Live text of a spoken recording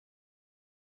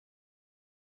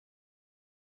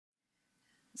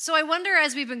So I wonder,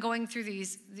 as we've been going through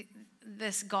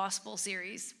this gospel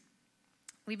series,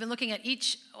 we've been looking at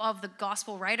each of the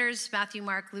gospel writers, Matthew,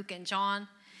 Mark, Luke, and John.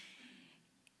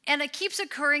 And it keeps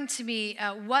occurring to me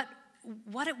what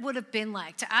it would have been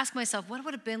like, to ask myself, what it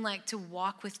would have been like to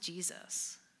walk with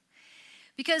Jesus.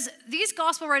 Because these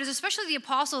gospel writers, especially the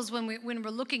apostles, when we're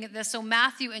looking at this, so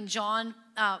Matthew and John,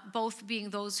 both being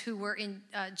those who were in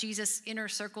Jesus' inner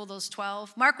circle, those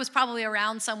 12. Mark was probably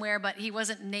around somewhere, but he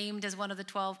wasn't named as one of the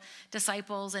 12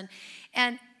 disciples.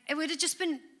 And it would have just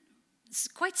been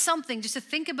quite something just to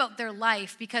think about their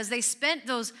life, because they spent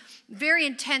those very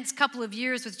intense couple of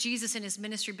years with Jesus in his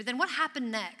ministry. But then what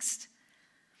happened next?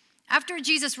 After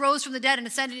Jesus rose from the dead and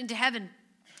ascended into heaven,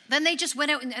 then they just went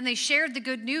out and they shared the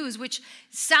good news, which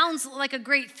sounds like a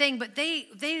great thing, but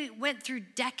they went through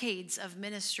decades of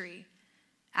ministry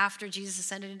after Jesus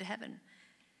ascended into heaven.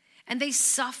 And they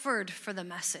suffered for the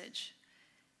message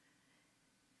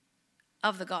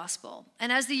of the gospel.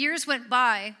 And as the years went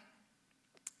by,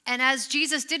 and as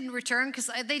Jesus didn't return, because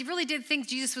they really did think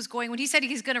Jesus was going, when he said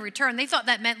he's going to return, they thought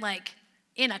that meant like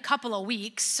in a couple of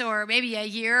weeks or maybe a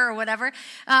year or whatever.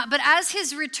 But as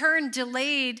his return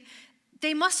delayed,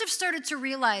 they must have started to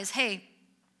realize, hey,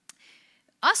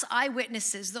 us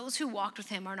eyewitnesses, those who walked with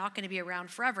him, are not going to be around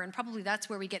forever. And probably that's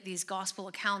where we get these gospel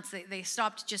accounts. They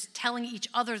stopped just telling each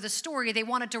other the story. They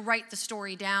wanted to write the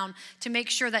story down to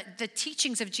make sure that the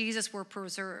teachings of Jesus were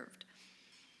preserved.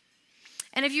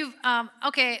 And if you've, I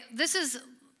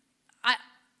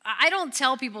don't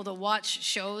tell people to watch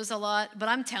shows a lot, but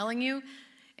I'm telling you,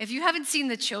 if you haven't seen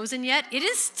The Chosen yet, it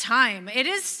is time. It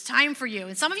is time for you.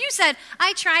 And some of you said,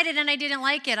 I tried it and I didn't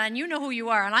like it, and you know who you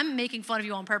are, and I'm making fun of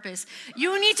you on purpose.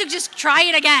 You need to just try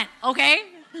it again, okay?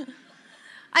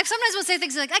 I sometimes will say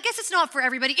things like, I guess it's not for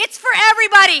everybody. It's for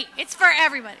everybody. It's for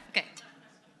everybody. Okay.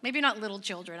 Maybe not little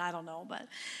children, I don't know, but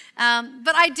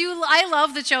I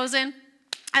love The Chosen.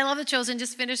 I love The Chosen.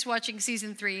 Just finished watching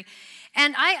season 3.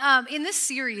 And in this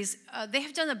series, they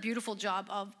have done a beautiful job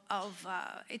of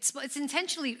it's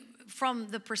intentionally from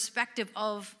the perspective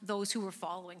of those who were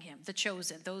following him, the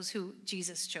chosen, those who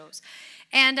Jesus chose.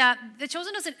 And The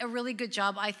Chosen does a really good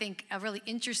job, I think, a really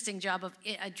interesting job of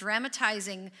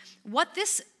dramatizing what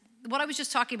I was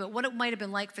just talking about, what it might have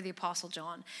been like for the Apostle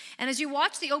John. And as you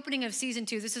watch the opening of season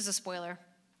 2, this is a spoiler,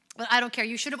 but I don't care.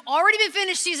 You should have already been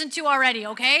finished season 2 already,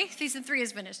 okay? Season 3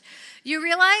 is finished. You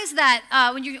realize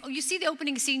that when you see the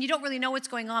opening scene, you don't really know what's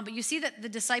going on, but you see that the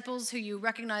disciples who you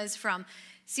recognize from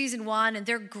season 1, and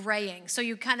they're graying. So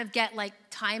you kind of get like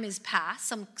time has passed,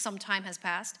 some time has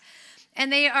passed.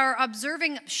 And they are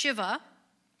observing Shiva.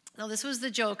 Now, this was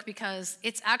the joke because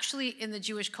it's actually in the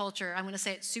Jewish culture. I'm going to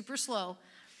say it super slow.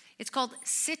 It's called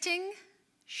sitting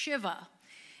Shiva.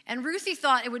 And Ruthie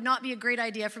thought it would not be a great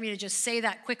idea for me to just say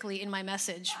that quickly in my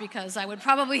message because I would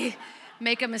probably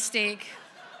make a mistake,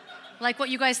 like what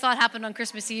you guys thought happened on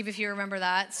Christmas Eve, if you remember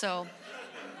that. So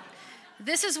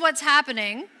this is what's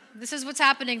happening. This is what's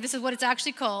happening. This is what it's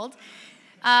actually called.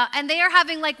 And they are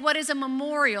having like what is a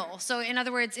memorial. So in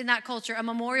other words, in that culture, a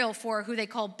memorial for who they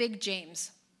call Big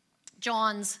James,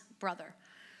 John's brother,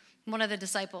 one of the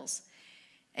disciples.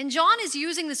 And John is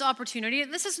using this opportunity.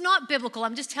 This is not biblical.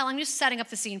 I'm just setting up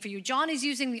the scene for you. John is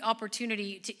using the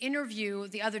opportunity to interview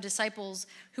the other disciples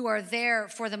who are there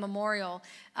for the memorial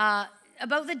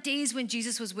about the days when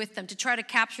Jesus was with them, to try to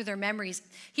capture their memories.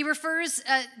 He refers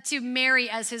to Mary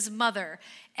as his mother.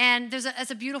 And there's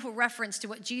a beautiful reference to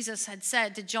what Jesus had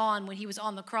said to John when he was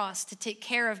on the cross, to take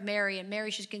care of Mary, and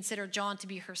Mary should consider John to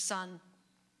be her son.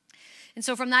 And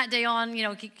so from that day on,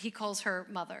 he calls her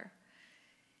mother.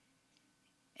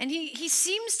 And he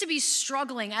seems to be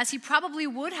struggling, as he probably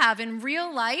would have in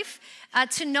real life,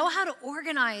 to know how to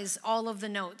organize all of the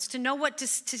notes, to know what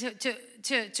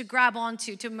to grab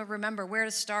onto, to remember where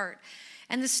to start.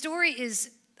 And the story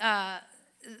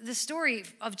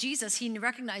of Jesus, he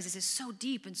recognizes, is so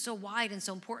deep and so wide and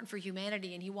so important for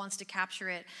humanity, and he wants to capture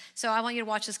it. So I want you to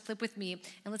watch this clip with me,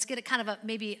 and let's get a kind of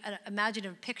maybe an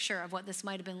imaginative picture of what this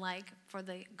might have been like for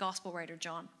the gospel writer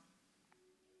John.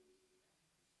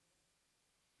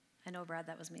 I know, Brad,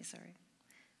 that was me, sorry.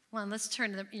 Well, let's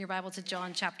turn your Bible to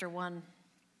John chapter 1.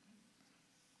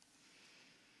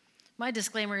 My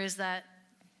disclaimer is that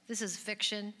this is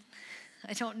fiction.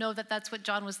 I don't know that that's what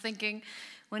John was thinking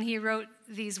when he wrote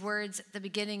these words at the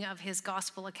beginning of his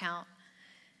gospel account.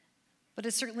 But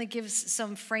it certainly gives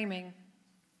some framing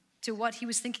to what he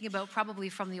was thinking about, probably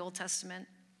from the Old Testament.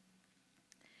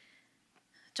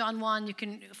 John 1, you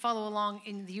can follow along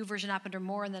in the YouVersion app under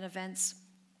More and then Events.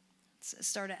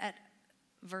 Start at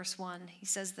verse 1. He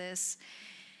says this: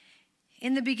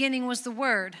 In the beginning was the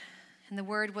Word, and the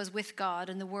Word was with God,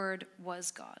 and the Word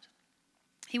was God.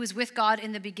 He was with God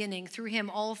in the beginning. Through him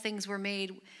all things were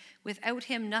made. Without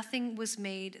him nothing was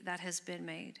made that has been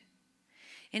made.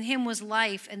 In him was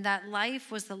life, and that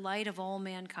life was the light of all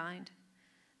mankind.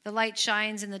 The light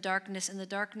shines in the darkness, and the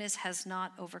darkness has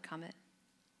not overcome it.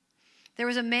 There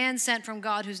was a man sent from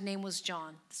God whose name was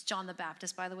John. It's John the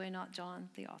Baptist, by the way, not John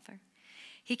the author.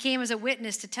 He came as a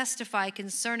witness to testify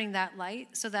concerning that light,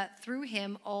 so that through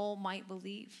him all might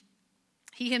believe.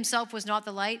 He himself was not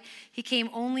the light. He came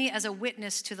only as a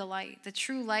witness to the light. The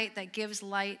true light that gives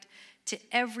light to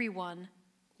everyone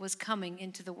was coming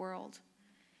into the world.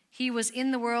 He was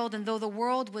in the world, and though the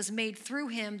world was made through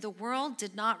him, the world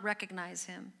did not recognize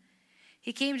him.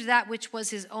 He came to that which was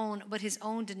his own, but his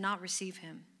own did not receive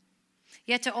him.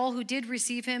 Yet to all who did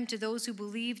receive him, to those who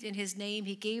believed in his name,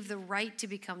 he gave the right to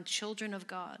become children of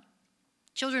God.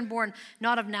 Children born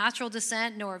not of natural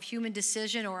descent, nor of human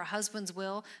decision or a husband's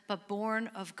will, but born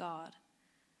of God.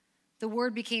 The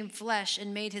Word became flesh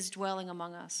and made his dwelling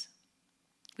among us.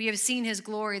 We have seen his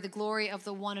glory, the glory of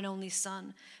the one and only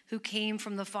Son, who came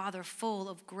from the Father, full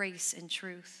of grace and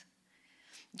truth.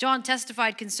 John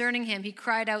testified concerning him. He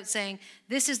cried out, saying,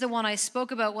 "This is the one I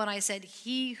spoke about when I said,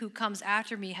 'He who comes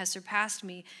after me has surpassed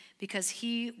me, because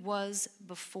he was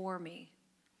before me.'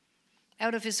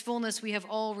 Out of his fullness we have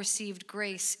all received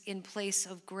grace in place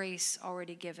of grace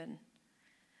already given.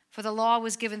 For the law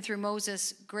was given through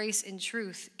Moses, grace and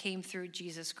truth came through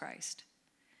Jesus Christ.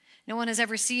 No one has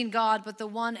ever seen God but the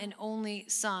one and only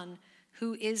Son,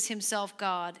 who is himself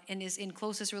God and is in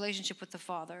closest relationship with the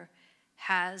Father,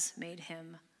 has made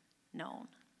him known."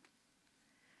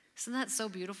 Isn't that so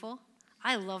beautiful?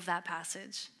 I love that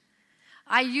passage.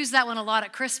 I use that one a lot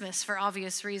at Christmas for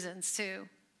obvious reasons too.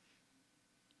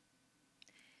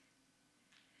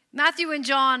 Matthew and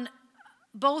John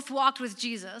both walked with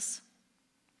Jesus,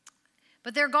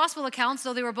 but their gospel accounts,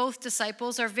 though they were both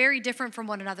disciples, are very different from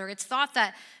one another. It's thought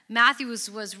that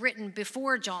Matthew's was written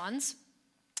before John's,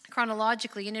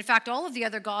 chronologically, and in fact, all of the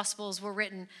other gospels were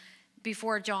written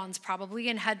before John's probably,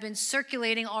 and had been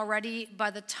circulating already by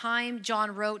the time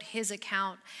John wrote his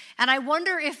account. And I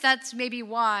wonder if that's maybe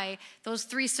why those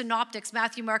three synoptics,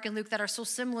 Matthew, Mark, and Luke, that are so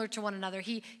similar to one another,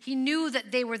 he knew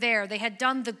that they were there. They had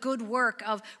done the good work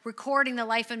of recording the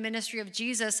life and ministry of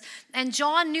Jesus. And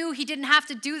John knew he didn't have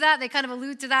to do that. They kind of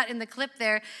allude to that in the clip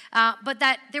there. But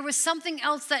that there was something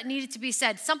else that needed to be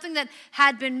said, something that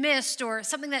had been missed, or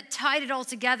something that tied it all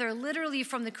together, literally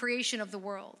from the creation of the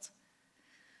world.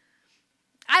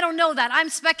 I don't know that. I'm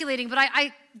speculating, but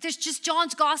there's just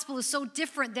John's gospel is so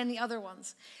different than the other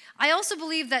ones. I also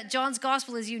believe that John's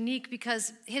gospel is unique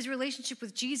because his relationship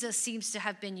with Jesus seems to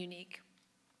have been unique.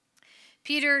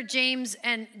 Peter, James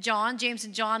and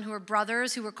John, who were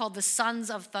brothers, who were called the sons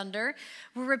of thunder,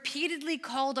 were repeatedly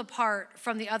called apart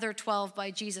from the other 12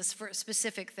 by Jesus for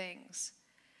specific things.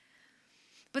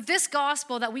 But this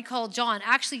gospel that we call John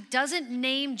actually doesn't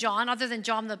name John, other than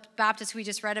John the Baptist we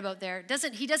just read about there.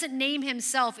 He doesn't name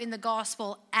himself in the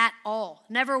gospel at all.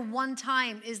 Never one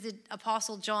time is the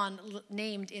Apostle John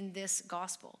named in this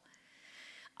gospel.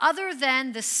 Other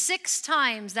than the 6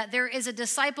 times that there is a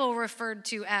disciple referred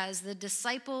to as the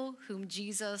disciple whom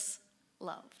Jesus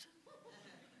loved.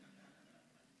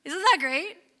 Isn't that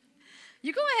great?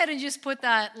 You go ahead and just put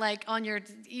that like on your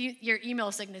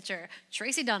email signature.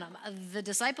 Tracy Dunham, the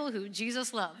disciple who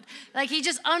Jesus loved. Like he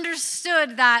just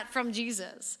understood that from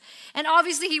Jesus. And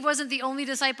obviously he wasn't the only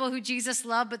disciple who Jesus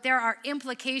loved, but there are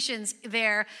implications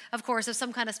there, of course, of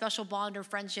some kind of special bond or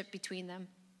friendship between them.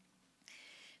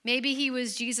 Maybe he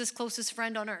was Jesus' closest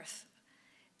friend on earth.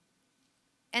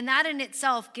 And that in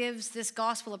itself gives this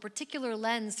gospel a particular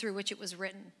lens through which it was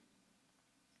written.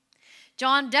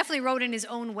 John definitely wrote in his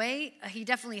own way. He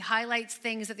definitely highlights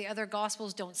things that the other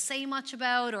gospels don't say much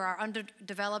about or are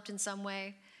underdeveloped in some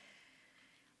way.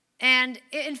 And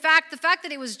in fact, the fact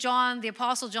that it was John, the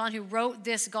Apostle John, who wrote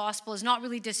this gospel is not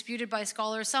really disputed by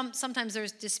scholars. Sometimes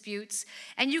there's disputes.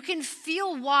 And you can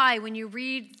feel why when you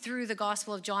read through the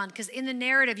Gospel of John, because in the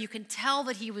narrative, you can tell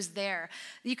that he was there.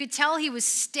 You could tell he was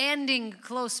standing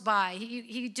close by.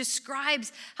 He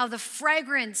describes how the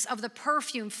fragrance of the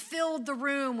perfume filled the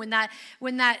room when that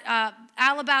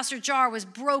alabaster jar was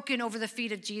broken over the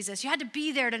feet of Jesus. You had to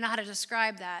be there to know how to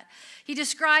describe that. He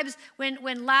describes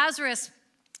when Lazarus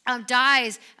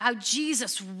dies, how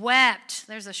Jesus wept.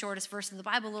 There's the shortest verse in the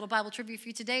Bible. A little Bible trivia for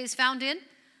you today is found in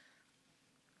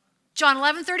John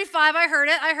 11:35. I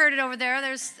heard it over there.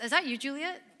 Is that you,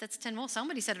 Juliet? That's 10. Well,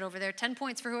 somebody said it over there. 10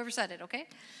 points for whoever said it, okay?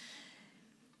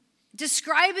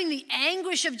 Describing the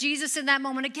anguish of Jesus in that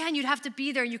moment. Again, you'd have to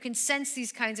be there. You can sense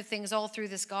these kinds of things all through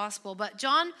this gospel. But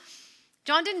John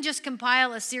didn't just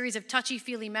compile a series of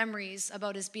touchy-feely memories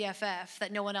about his BFF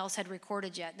that no one else had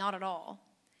recorded yet. Not at all.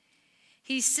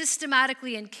 he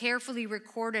systematically and carefully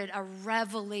recorded a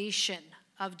revelation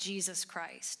of Jesus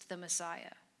Christ, the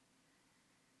Messiah.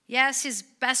 Yes, his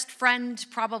best friend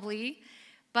probably,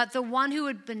 but the one who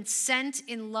had been sent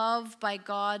in love by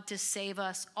God to save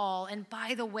us all. And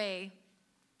by the way,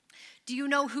 do you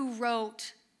know who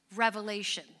wrote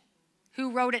Revelation?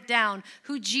 Who wrote it down?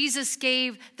 Who Jesus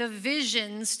gave the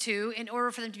visions to in order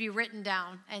for them to be written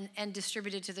down and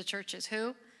distributed to the churches?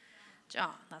 Who?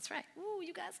 John. That's right. Ooh,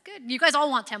 you guys good. You guys all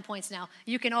want 10 points now.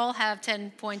 You can all have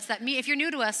 10 points that mean, if you're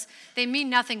new to us, they mean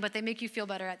nothing, but they make you feel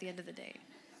better at the end of the day.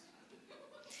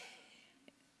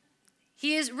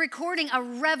 He is recording a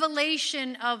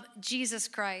revelation of Jesus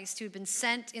Christ, who had been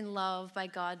sent in love by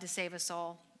God to save us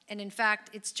all. And in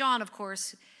fact, it's John, of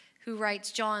course, who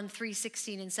writes John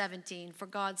 3:16 and 17, "For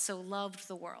God so loved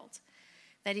the world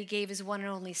that he gave his one and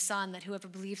only Son, that whoever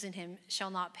believes in him shall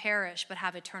not perish but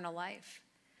have eternal life.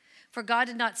 For God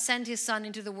did not send his Son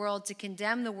into the world to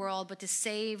condemn the world, but to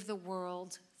save the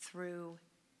world through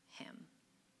him."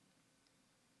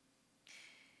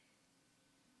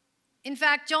 In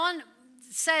fact, John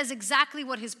says exactly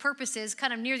what his purpose is,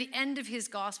 kind of near the end of his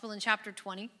gospel in chapter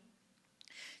 20.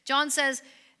 John says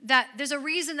that there's a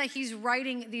reason that he's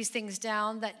writing these things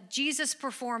down, that Jesus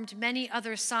performed many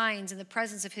other signs in the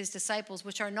presence of his disciples,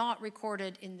 which are not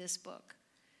recorded in this book.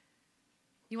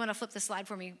 You want to flip the slide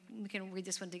for me? We can read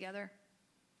this one together.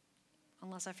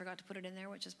 Unless I forgot to put it in there,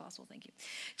 which is possible. Thank you.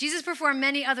 Jesus performed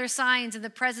many other signs in the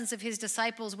presence of his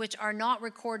disciples, which are not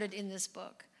recorded in this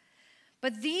book.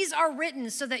 But these are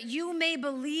written so that you may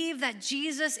believe that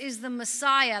Jesus is the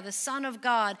Messiah, the Son of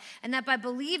God, and that by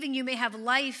believing you may have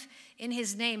life in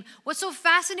his name. What's so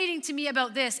fascinating to me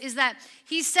about this is that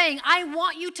he's saying, I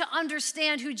want you to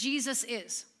understand who Jesus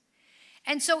is.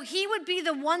 And so he would be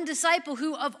the one disciple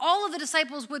who, of all of the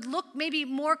disciples, would look maybe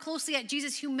more closely at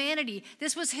Jesus' humanity.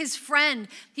 This was his friend.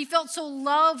 He felt so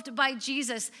loved by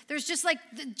Jesus. There's just like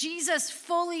Jesus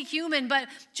fully human, but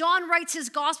John writes his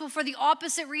gospel for the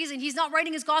opposite reason. He's not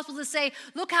writing his gospel to say,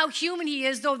 look how human he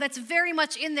is, though that's very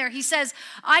much in there. He says,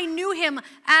 I knew him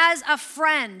as a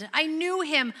friend. I knew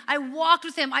him. I walked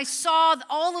with him. I saw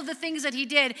all of the things that he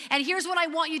did. And here's what I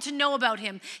want you to know about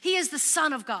him. He is the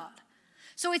Son of God.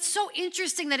 So it's so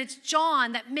interesting that it's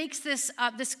John that makes this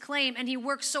claim, and he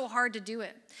works so hard to do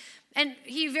it. And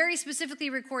he very specifically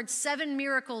records 7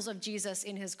 miracles of Jesus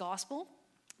in his gospel.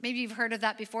 Maybe you've heard of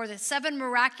that before, the 7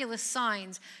 miraculous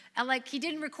signs. And like, he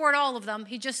didn't record all of them.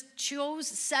 He just chose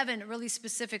 7 really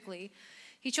specifically.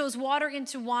 He chose water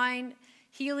into wine,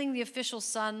 healing the official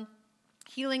son,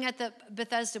 healing at the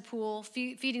Bethesda pool,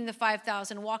 feeding the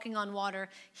 5,000, walking on water,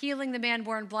 healing the man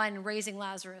born blind, and raising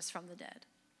Lazarus from the dead.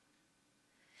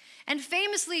 And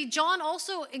famously, John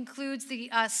also includes the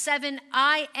 7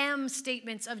 I am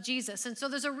statements of Jesus. And so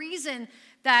there's a reason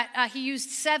that he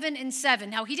used 7 and 7.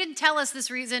 Now, he didn't tell us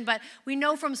this reason, but we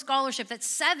know from scholarship that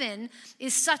 7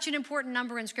 is such an important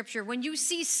number in Scripture. When you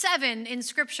see 7 in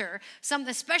Scripture,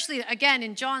 especially, again,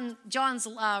 in John's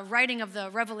writing of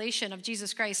the revelation of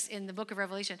Jesus Christ in the book of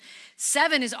Revelation,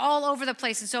 7 is all over the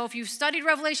place. And so if you've studied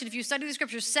Revelation, if you study the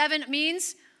Scriptures, 7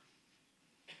 means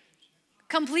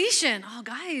completion. Oh,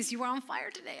 guys, you are on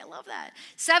fire today. I love that.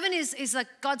 7 is like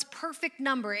God's perfect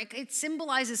number. It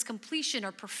symbolizes completion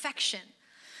or perfection.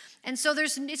 And so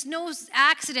it's no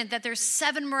accident that there's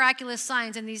 7 miraculous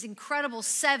signs and these incredible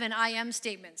 7 I am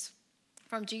statements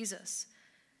from Jesus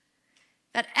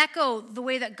that echo the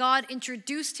way that God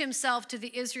introduced himself to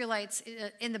the Israelites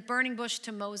in the burning bush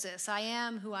to Moses. I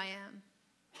am who I am.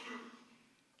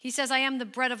 He says, I am the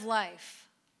bread of life,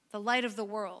 the light of the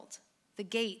world, the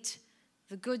gate,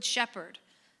 the good shepherd,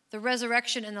 the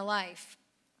resurrection and the life,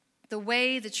 the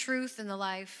way, the truth, and the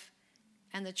life,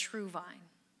 and the true vine.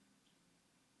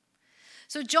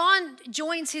 So John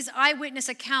joins his eyewitness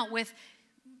account with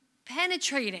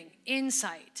penetrating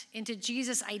insight into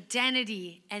Jesus'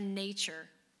 identity and nature.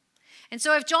 And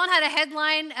so if John had a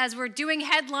headline, as we're doing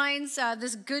headlines,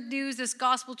 this good news, this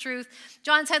gospel truth,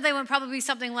 John's headline would probably be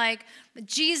something like,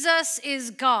 Jesus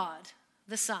is God,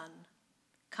 the Son,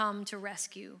 come to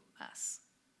rescue us.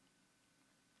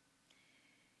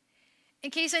 In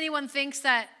case anyone thinks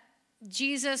that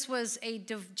Jesus was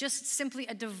just simply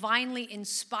a divinely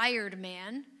inspired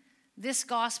man, this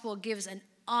gospel gives an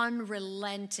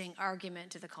unrelenting argument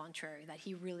to the contrary, that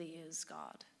he really is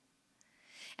God.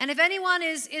 And if anyone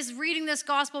is reading this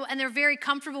gospel and they're very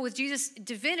comfortable with Jesus'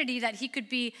 divinity, that he could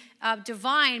be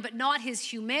divine but not his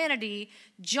humanity,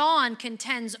 John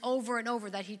contends over and over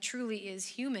that he truly is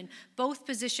human. Both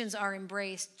positions are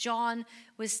embraced. John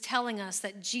was telling us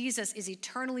that Jesus is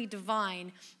eternally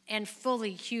divine and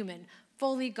fully human,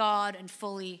 fully God and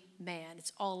fully man.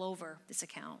 It's all over this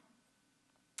account.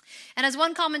 And as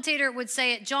one commentator would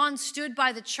say it, John stood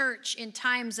by the church in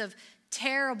times of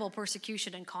terrible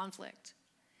persecution and conflict.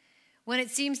 When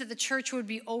it seems that the church would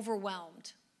be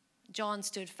overwhelmed, John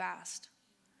stood fast,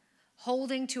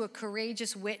 holding to a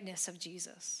courageous witness of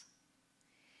Jesus.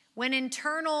 When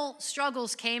internal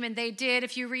struggles came, and they did,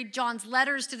 if you read John's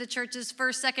letters to the churches,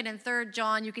 1st, 2nd, and 3rd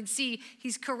John, you can see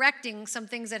he's correcting some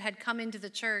things that had come into the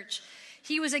church.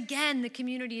 He was again the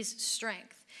community's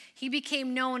strength. He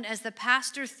became known as the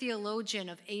pastor theologian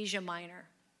of Asia Minor,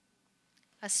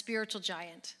 a spiritual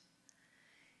giant.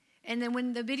 And then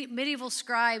when the medieval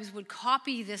scribes would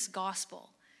copy this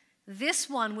gospel, this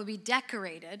one would be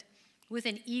decorated with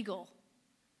an eagle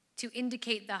to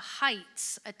indicate the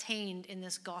heights attained in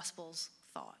this gospel's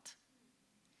thought.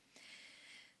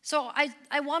 So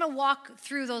I want to walk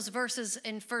through those verses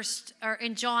in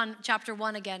John chapter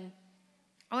 1 again.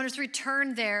 I want us to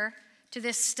return there to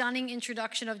this stunning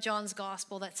introduction of John's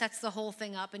gospel that sets the whole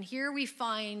thing up. And here we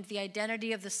find the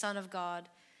identity of the Son of God,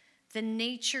 the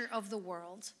nature of the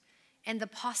world, and the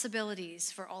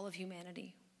possibilities for all of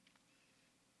humanity.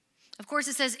 Of course,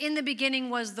 it says, in the beginning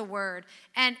was the Word.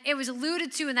 And it was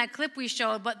alluded to in that clip we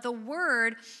showed, but the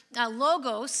word,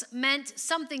 logos, meant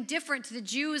something different to the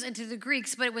Jews and to the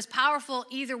Greeks, but it was powerful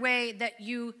either way that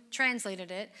you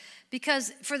translated it.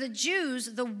 Because for the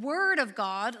Jews, the Word of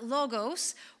God,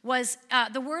 logos, was,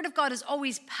 the Word of God is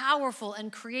always powerful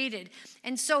and created.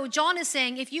 And so John is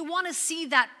saying, if you want to see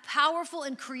that powerful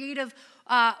and creative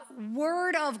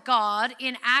Word of God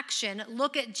in action,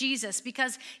 look at Jesus,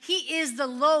 because he is the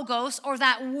logos, or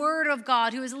that Word of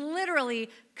God, who has literally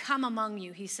come among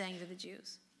you, he's saying to the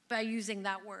Jews, by using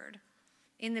that word.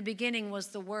 In the beginning was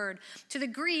the Word. To the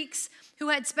Greeks, who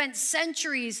had spent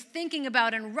centuries thinking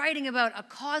about and writing about a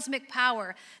cosmic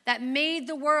power that made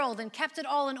the world and kept it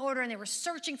all in order, and they were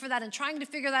searching for that and trying to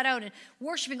figure that out and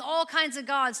worshiping all kinds of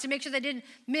gods to make sure they didn't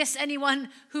miss anyone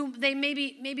who they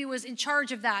maybe was in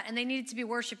charge of that and they needed to be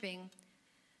worshiping.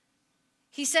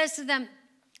 He says to them,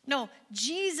 no,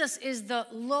 Jesus is the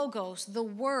logos, the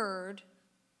Word,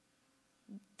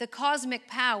 the cosmic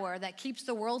power that keeps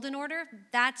the world in order.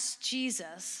 That's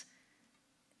Jesus.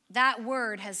 That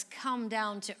Word has come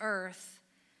down to earth.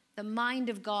 The mind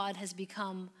of God has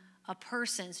become a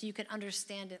person, so you can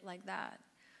understand it like that.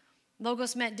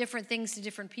 Logos meant different things to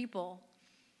different people,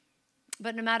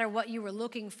 but no matter what you were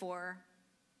looking for,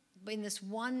 in this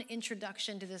one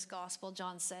introduction to this gospel,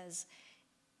 John says,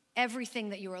 everything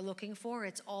that you are looking for,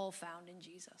 it's all found in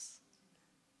Jesus.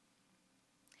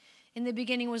 In the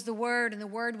beginning was the Word, and the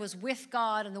Word was with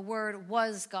God, and the Word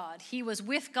was God. He was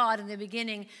with God in the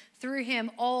beginning. Through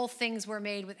him, all things were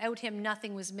made. Without him,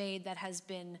 nothing was made that has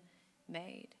been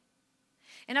made.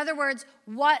 In other words,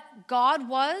 what God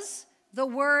was, the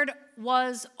Word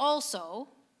was also.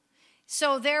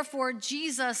 So therefore,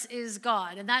 Jesus is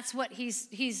God. And that's what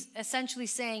he's essentially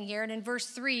saying here. And in verse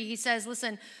 3, he says,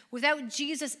 listen, without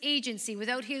Jesus' agency,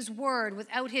 without his word,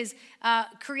 without his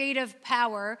creative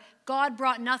power, God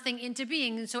brought nothing into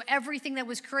being. And so everything that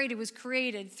was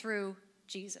created through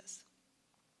Jesus.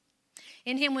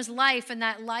 In him was life, and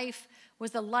that life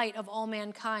was the light of all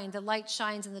mankind. The light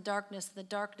shines in the darkness, and the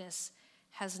darkness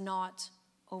has not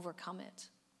overcome it.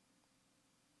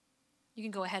 You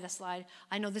can go ahead a slide.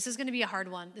 I know this is going to be a hard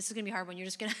one. You're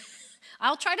just going to,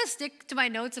 I'll try to stick to my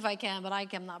notes if I can, but I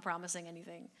am not promising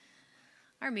anything.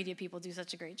 Our media people do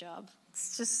such a great job.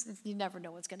 It's just, you never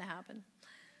know what's going to happen.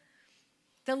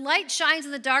 The light shines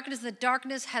in the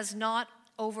darkness has not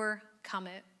overcome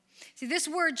it. See, this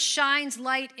word shines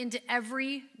light into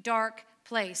every dark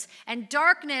place. And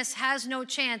darkness has no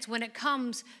chance when it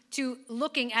comes to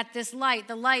looking at this light,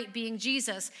 the light being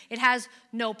Jesus. It has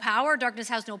no power. Darkness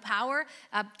has no power.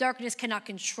 Darkness cannot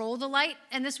control the light.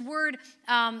 And this word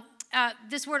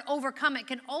overcome it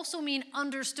can also mean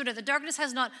understood it. The darkness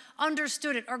has not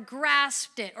understood it or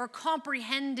grasped it or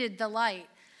comprehended the light.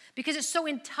 Because it's so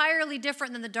entirely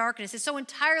different than the darkness. It's so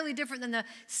entirely different than the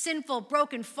sinful,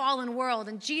 broken, fallen world.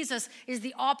 And Jesus is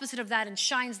the opposite of that and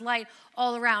shines light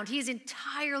all around. He is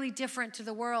entirely different to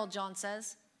the world, John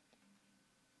says.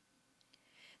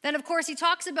 Then, of course, he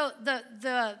talks about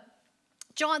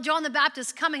John the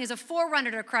Baptist coming as a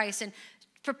forerunner to Christ and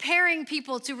preparing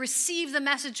people to receive the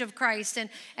message of Christ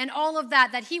and all of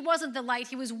that he wasn't the light.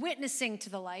 He was witnessing to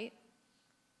the light.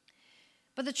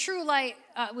 But the true light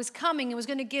was coming and was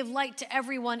going to give light to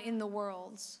everyone in the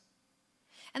world.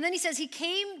 And then he says, he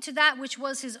came to that which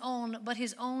was his own, but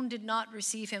his own did not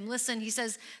receive him. Listen, he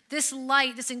says, this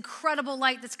light, this incredible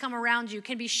light that's come around you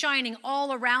can be shining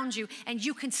all around you, and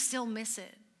you can still miss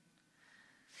it.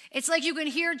 It's like you can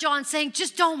hear John saying,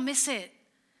 just don't miss it.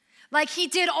 Like he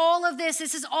did all of this.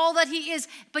 This is all that he is.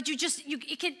 But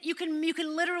you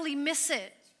can literally miss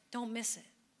it. Don't miss it.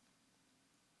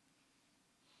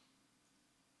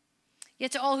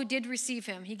 Yet to all who did receive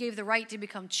him, he gave the right to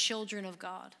become children of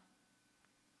God.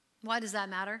 Why does that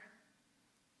matter?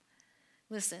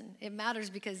 Listen, it matters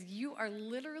because you are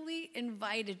literally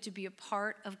invited to be a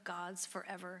part of God's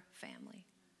forever family.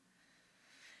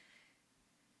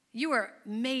 You are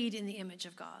made in the image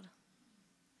of God.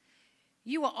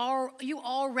 You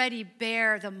already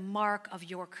bear the mark of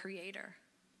your Creator.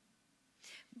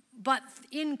 But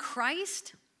in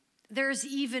Christ, there's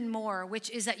even more, which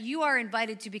is that you are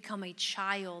invited to become a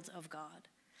child of God,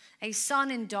 a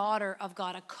son and daughter of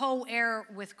God, a co-heir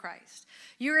with Christ.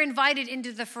 You're invited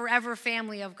into the forever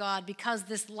family of God because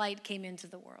this light came into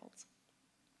the world.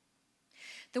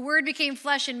 The Word became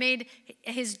flesh and made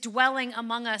his dwelling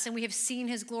among us, and we have seen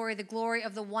his glory, the glory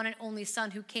of the one and only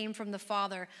Son who came from the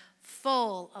Father,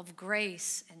 full of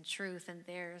grace and truth. And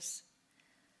there's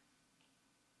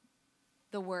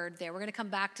the word there. We're going to come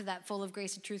back to that, full of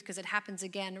grace and truth, because it happens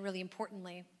again really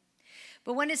importantly.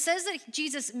 But when it says that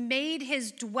Jesus made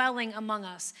his dwelling among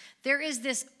us, there is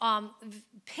this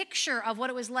picture of what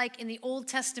it was like in the Old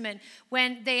Testament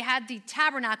when they had the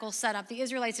tabernacle set up. The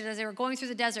Israelites did as they were going through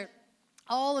the desert.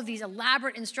 All of these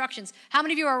elaborate instructions. How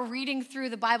many of you are reading through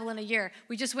the Bible in a year?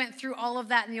 We just went through all of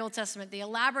that in the Old Testament. The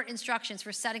elaborate instructions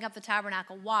for setting up the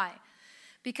tabernacle. Why?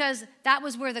 Because that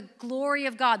was where the glory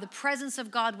of God, the presence of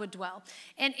God would dwell.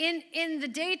 And in the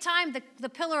daytime, the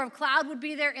pillar of cloud would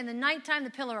be there. In the nighttime,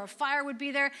 the pillar of fire would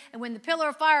be there. And when the pillar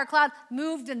of fire or cloud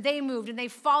moved, and they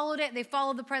followed it. They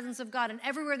followed the presence of God. And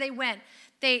everywhere they went,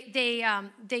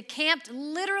 they camped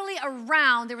literally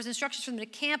around. There was instructions for them to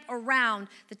camp around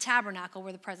the tabernacle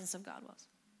where the presence of God was.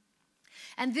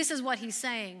 And this is what he's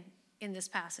saying in this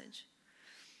passage.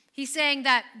 He's saying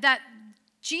that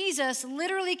Jesus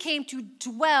literally came to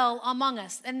dwell among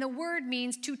us. And the word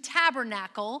means to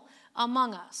tabernacle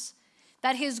among us.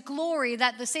 That his glory,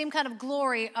 that the same kind of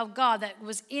glory of God that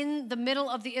was in the middle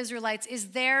of the Israelites is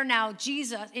there now.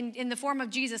 Jesus, in the form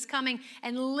of Jesus coming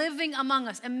and living among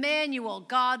us. Emmanuel,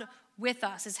 God with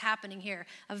us, is happening here.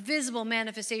 A visible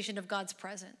manifestation of God's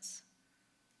presence.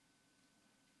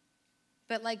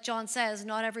 But like John says,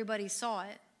 not everybody saw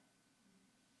it.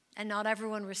 And not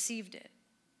everyone received it.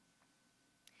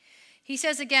 He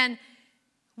says again,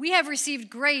 we have received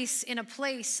grace in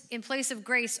place of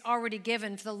grace already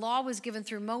given. For the law was given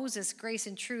through Moses. Grace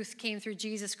and truth came through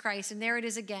Jesus Christ. And there it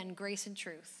is again, grace and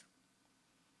truth.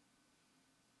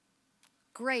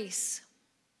 Grace,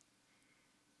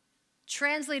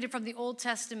 translated from the Old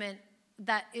Testament,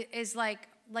 that is like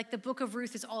the book of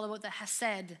Ruth is all about the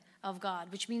hesed of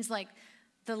God, which means like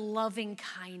the loving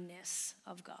kindness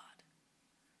of God.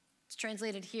 It's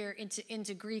translated here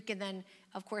into Greek and then,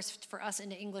 of course, for us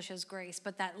into English as grace.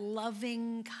 But that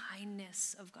loving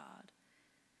kindness of God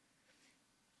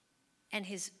and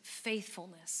his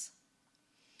faithfulness.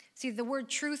 See, the word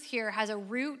truth here has a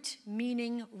root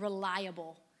meaning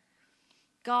reliable.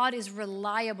 God is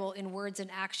reliable in words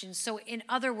and actions. So in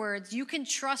other words, you can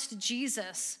trust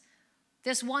Jesus,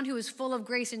 this one who is full of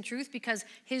grace and truth, because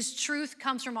his truth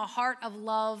comes from a heart of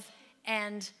love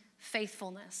and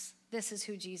faithfulness. This is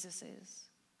who Jesus is.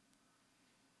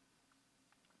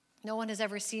 No one has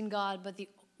ever seen God, but the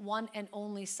one and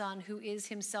only Son, who is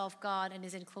himself God and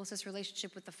is in closest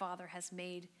relationship with the Father, has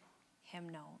made him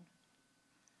known.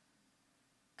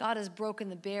 God has broken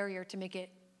the barrier to make it,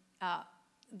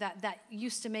 that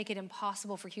used to make it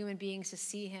impossible for human beings to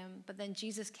see him. But then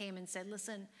Jesus came and said,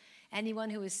 listen, anyone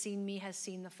who has seen me has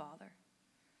seen the Father.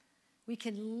 We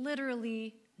can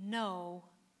literally know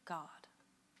God.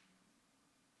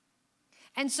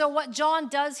 And so what John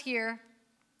does here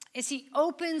is he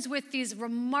opens with these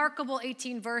remarkable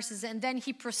 18 verses, and then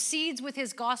he proceeds with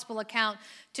his gospel account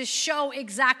to show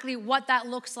exactly what that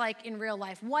looks like in real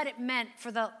life, what it meant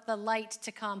for the light to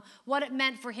come, what it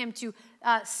meant for him to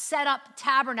set up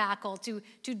tabernacle, to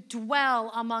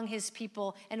dwell among his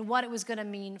people, and what it was going to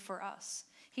mean for us.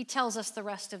 He tells us the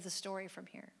rest of the story from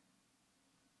here.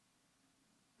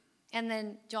 And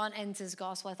then John ends his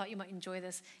gospel. I thought you might enjoy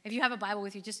this. If you have a Bible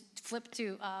with you, just flip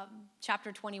to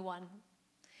chapter 21.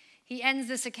 He ends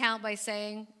this account by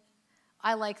saying,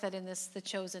 I like that in this, The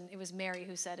Chosen, it was Mary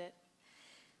who said it.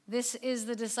 This is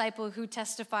the disciple who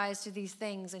testifies to these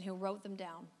things and who wrote them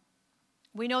down.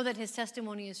 We know that his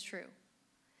testimony is true.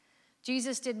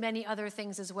 Jesus did many other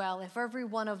things as well. If every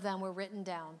one of them were written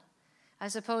down, I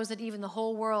suppose that even the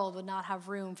whole world would not have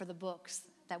room for the books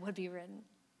that would be written.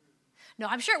 No,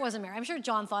 I'm sure it wasn't Mary. I'm sure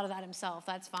John thought of that himself.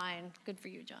 That's fine. Good for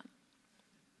you, John.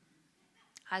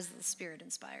 As the Spirit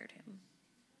inspired him.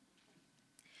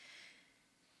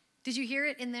 Did you hear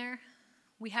it in there?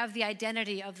 We have the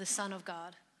identity of the Son of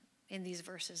God in these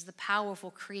verses, the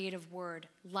powerful creative word,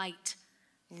 light,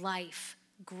 life,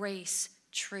 grace,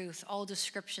 truth, all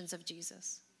descriptions of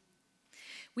Jesus.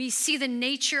 We see the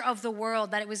nature of the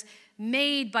world, that it was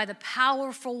made by the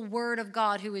powerful word of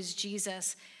God who is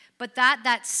Jesus, but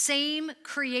that same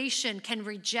creation can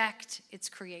reject its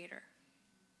creator.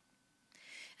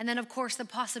 And then, of course, the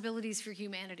possibilities for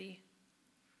humanity.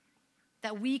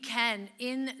 That we can,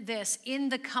 in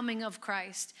the coming of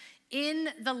Christ, in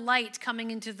the light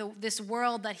coming into this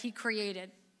world that he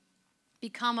created,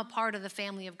 become a part of the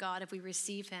family of God if we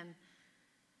receive him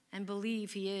and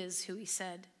believe he is who he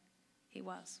said he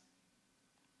was.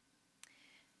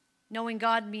 Knowing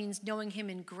God means knowing him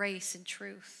in grace and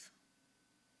truth.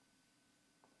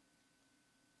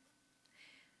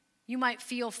 You might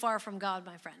feel far from God,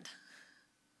 my friend.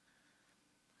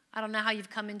 I don't know how you've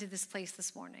come into this place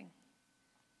this morning,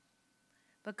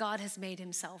 but God has made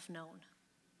himself known.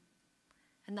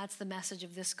 And that's the message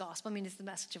of this gospel. I mean, it's the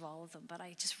message of all of them, but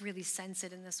I just really sense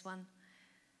it in this one.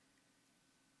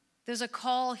 There's a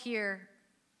call here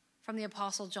from the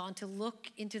Apostle John to look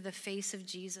into the face of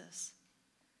Jesus,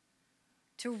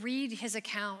 to read his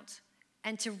account,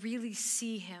 and to really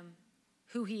see him,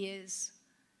 who he is.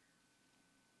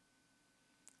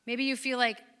 Maybe you feel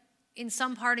like in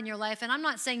some part in your life, and I'm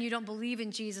not saying you don't believe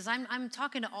in Jesus. I'm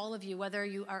talking to all of you, whether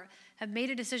you have made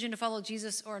a decision to follow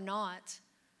Jesus or not.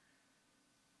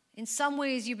 In some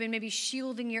ways, you've been maybe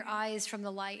shielding your eyes from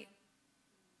the light,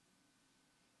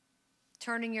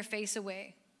 turning your face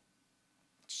away,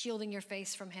 shielding your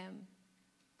face from him.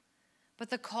 But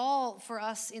the call for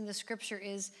us in the scripture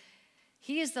is,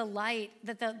 he is the light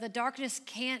that the darkness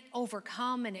can't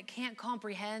overcome and it can't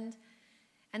comprehend.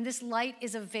 And this light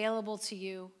is available to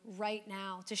you right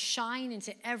now to shine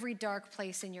into every dark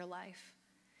place in your life.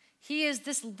 He is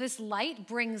this light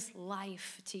brings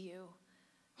life to you,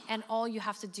 and all you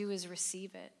have to do is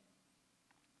receive it.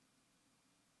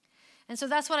 And so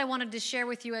that's what I wanted to share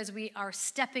with you as we are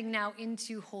stepping now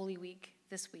into Holy Week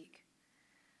this week.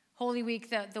 Holy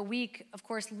Week, the week, of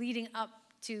course, leading up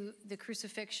to the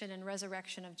crucifixion and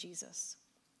resurrection of Jesus.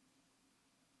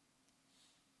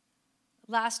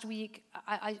 Last week,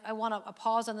 I want to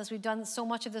pause on this. We've done so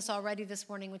much of this already this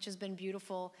morning, which has been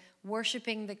beautiful,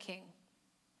 worshiping the King.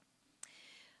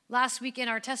 Last week in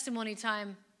our testimony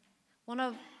time, one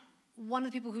of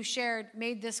the people who shared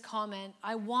made this comment: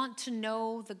 I want to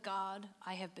know the God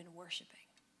I have been worshiping.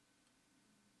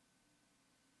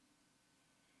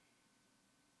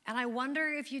 And I wonder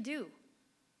if you do.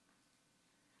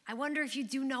 I wonder if you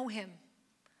do know him.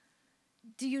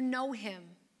 Do you know him?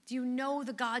 Do you know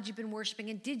the God you've been worshiping?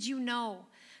 And did you know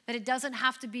that it doesn't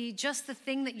have to be just the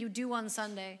thing that you do on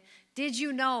Sunday? Did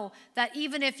you know that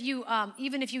even if you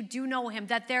do know him,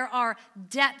 that there are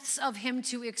depths of him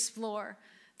to explore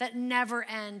that never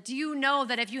end? Do you know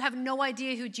that if you have no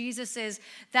idea who Jesus is,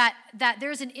 that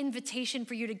there's an invitation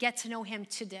for you to get to know him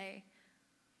today?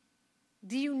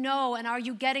 Do you know, and are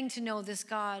you getting to know this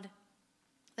God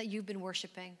that you've been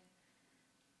worshiping?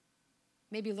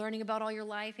 Maybe learning about all your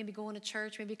life, maybe going to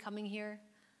church, maybe coming here.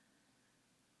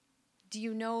 Do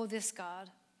you know this God?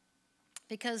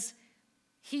 Because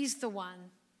he's the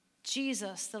one,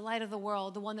 Jesus, the light of the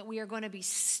world, the one that we are going to be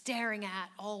staring at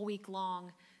all week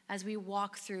long as we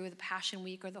walk through the Passion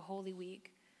Week or the Holy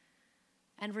Week.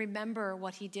 And remember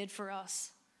what he did for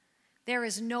us. There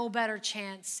is no better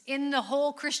chance in the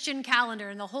whole Christian calendar,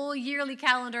 in the whole yearly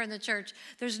calendar in the church,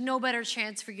 there's no better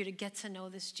chance for you to get to know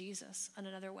this Jesus in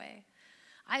another way.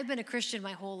 I've been a Christian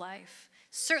my whole life,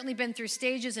 certainly been through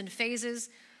stages and phases,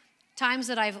 times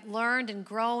that I've learned and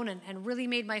grown and really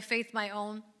made my faith my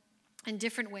own in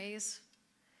different ways.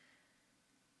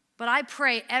 But I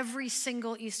pray every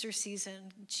single Easter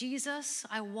season, Jesus,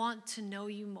 I want to know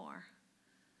you more.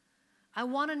 I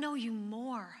want to know you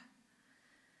more.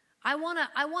 I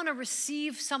want to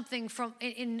receive something from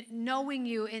in knowing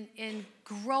you, in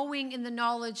growing in the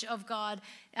knowledge of God,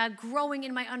 growing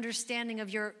in my understanding of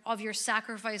your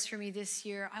sacrifice for me this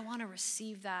year. I want to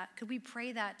receive that. Could we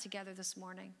pray that together this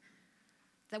morning?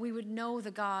 That we would know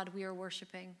the God we are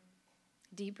worshiping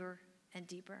deeper and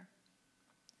deeper.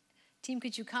 Team,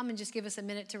 could you come and just give us a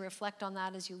minute to reflect on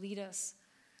that as you lead us?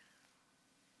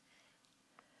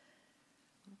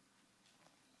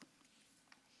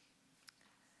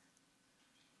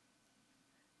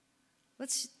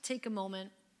 Let's take a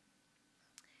moment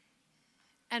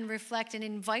and reflect and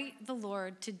invite the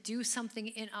Lord to do something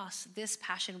in us this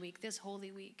Passion Week, this Holy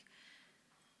Week,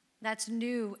 that's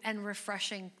new and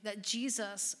refreshing, that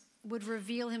Jesus would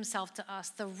reveal himself to us.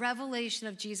 The revelation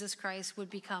of Jesus Christ would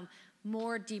become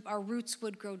more deep. Our roots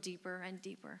would grow deeper and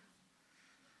deeper.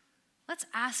 Let's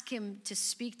ask him to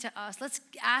speak to us. Let's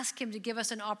ask him to give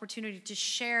us an opportunity to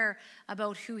share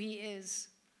about who he is.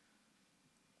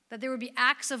 That there would be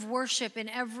acts of worship in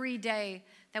every day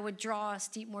that would draw us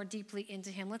more deeply into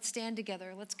him. Let's stand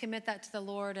together. Let's commit that to the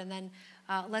Lord, and then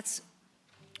let's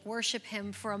worship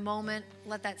him for a moment.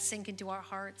 Let that sink into our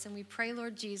hearts. And we pray,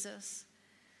 Lord Jesus,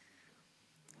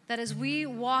 that as we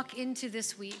walk into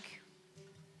this week,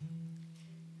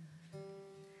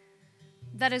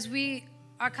 that as we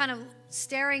are kind of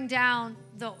staring down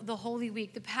the Holy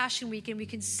Week, the Passion Week, and we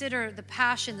consider the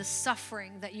passion, the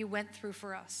suffering that you went through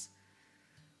for us,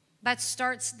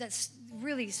 that's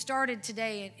really started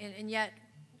today and yet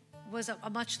was a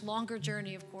much longer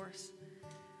journey, of course.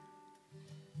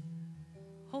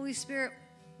 Holy Spirit,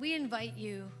 we invite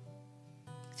you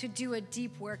to do a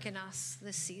deep work in us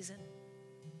this season.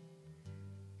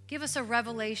 Give us a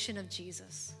revelation of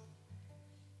Jesus.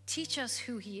 Teach us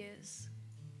who he is.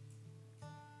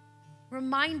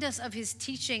 Remind us of his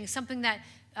teaching, something that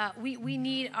we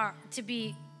need to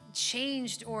be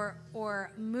changed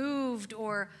or moved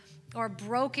or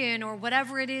broken or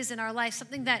whatever it is in our life,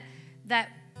 something that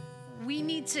we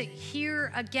need to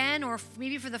hear again or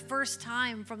maybe for the first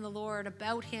time from the Lord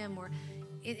about him or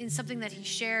in something that he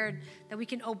shared, that we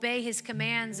can obey his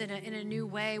commands in a new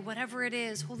way. Whatever it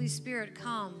is, Holy Spirit,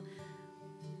 come.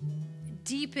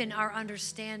 Deepen our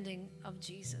understanding of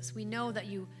Jesus. We know that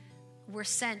you were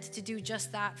sent to do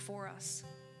just that for us.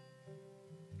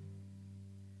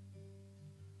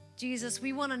 Jesus,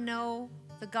 we want to know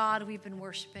the God we've been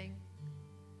worshiping.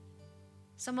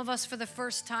 Some of us for the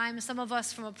first time, some of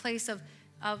us from a place of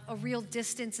a real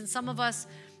distance, and some of us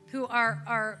who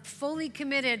are fully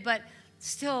committed, but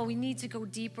still we need to go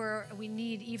deeper. We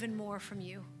need even more from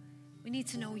you. We need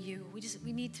to know you.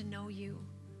 We need to know you.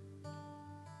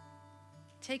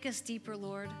 Take us deeper,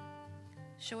 Lord.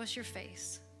 Show us your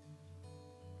face.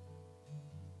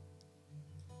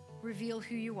 Reveal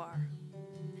who you are.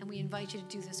 And we invite you to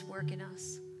do this work in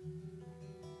us.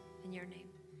 In your name.